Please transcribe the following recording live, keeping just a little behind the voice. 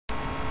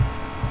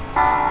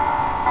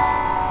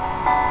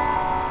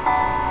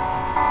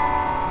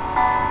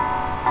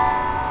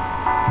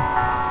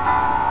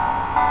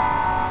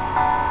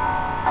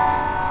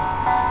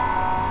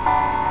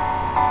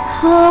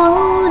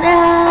Hold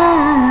on,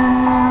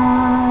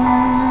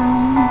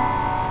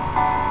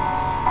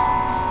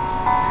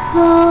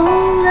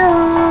 hold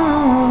on,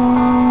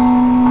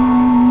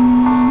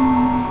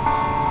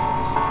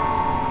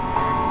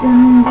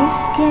 don't be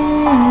scared.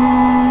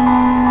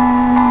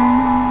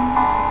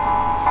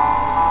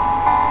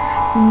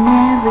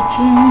 Never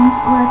change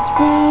what's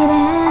been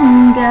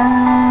and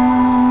gone.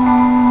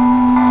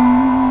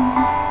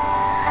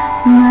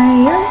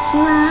 Your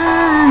smile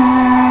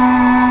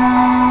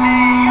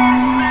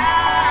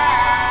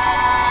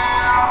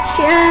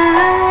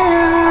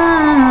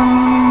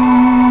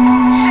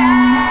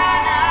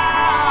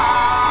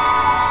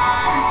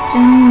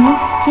don't be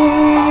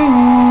scared.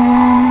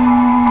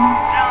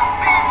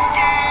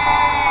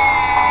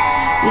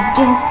 Your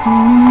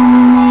destiny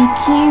may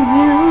keep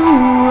you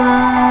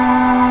on,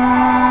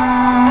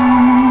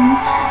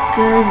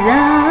 'cause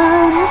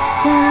all the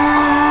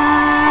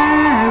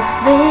stars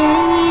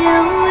fade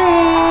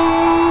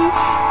away.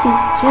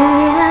 Just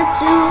try not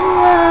to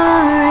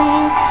worry,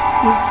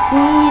 you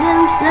see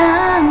them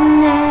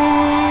someday.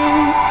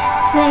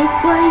 Take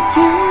what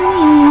you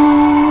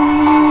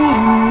need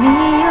and be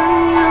on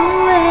your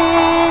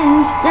way,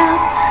 and stop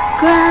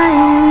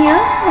crying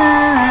your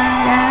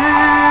heart out.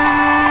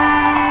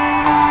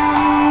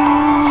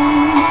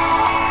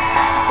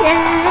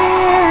 Yeah,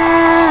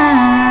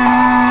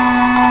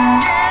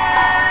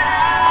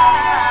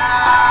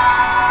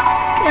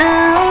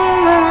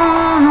 come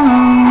on.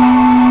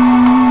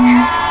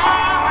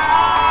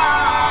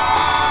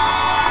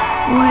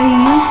 Were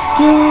you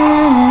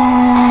scared?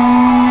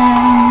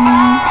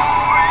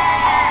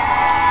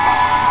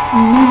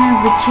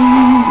 Never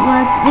change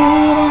what's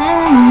been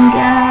and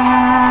gone,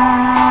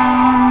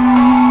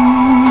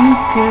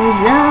 'cause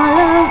all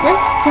of the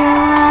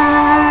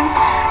stars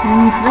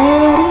I'm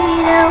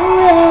fading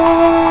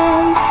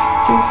away.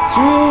 Just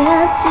try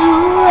not to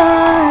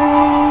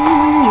worry,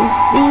 you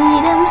see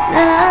them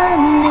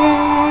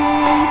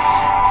someday.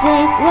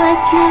 Take what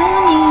you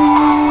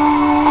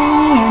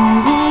need and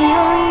be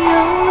on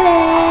your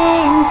way,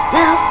 and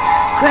stop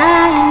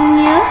crying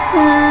your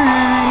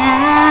heart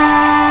out.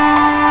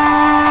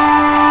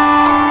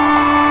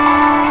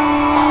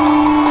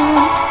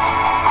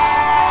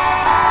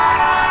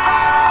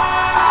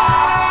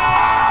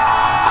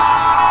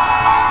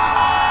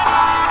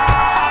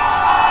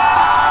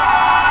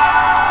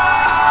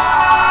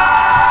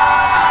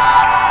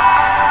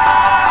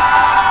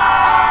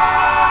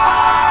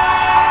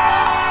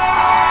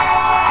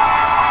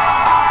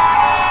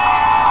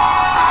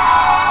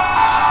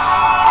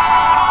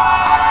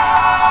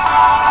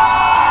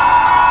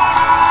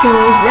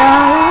 Cause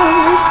all of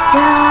the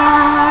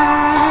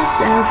stars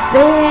are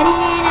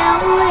fading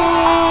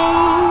away.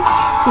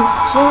 Just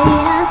try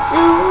not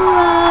to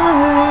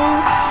worry,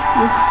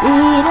 you'll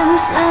see them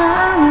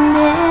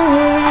someday.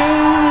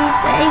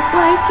 Take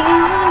what you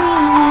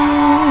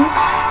need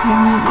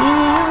and be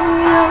on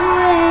your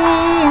way,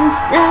 and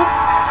stop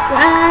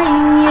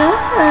crying your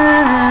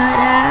heart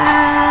out.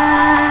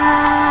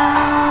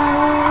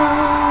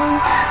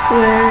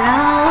 Where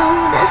all of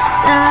the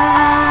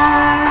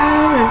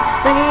stars are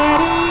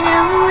fading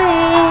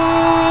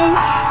away.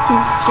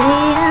 Just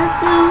try not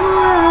to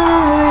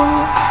worry,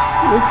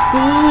 you'll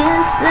see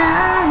us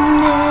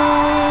someday.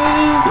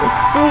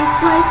 Just take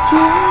what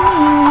you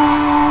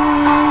need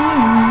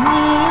and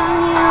be on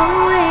your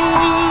way,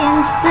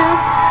 and stop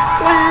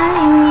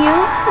crying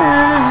your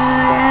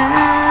heart out.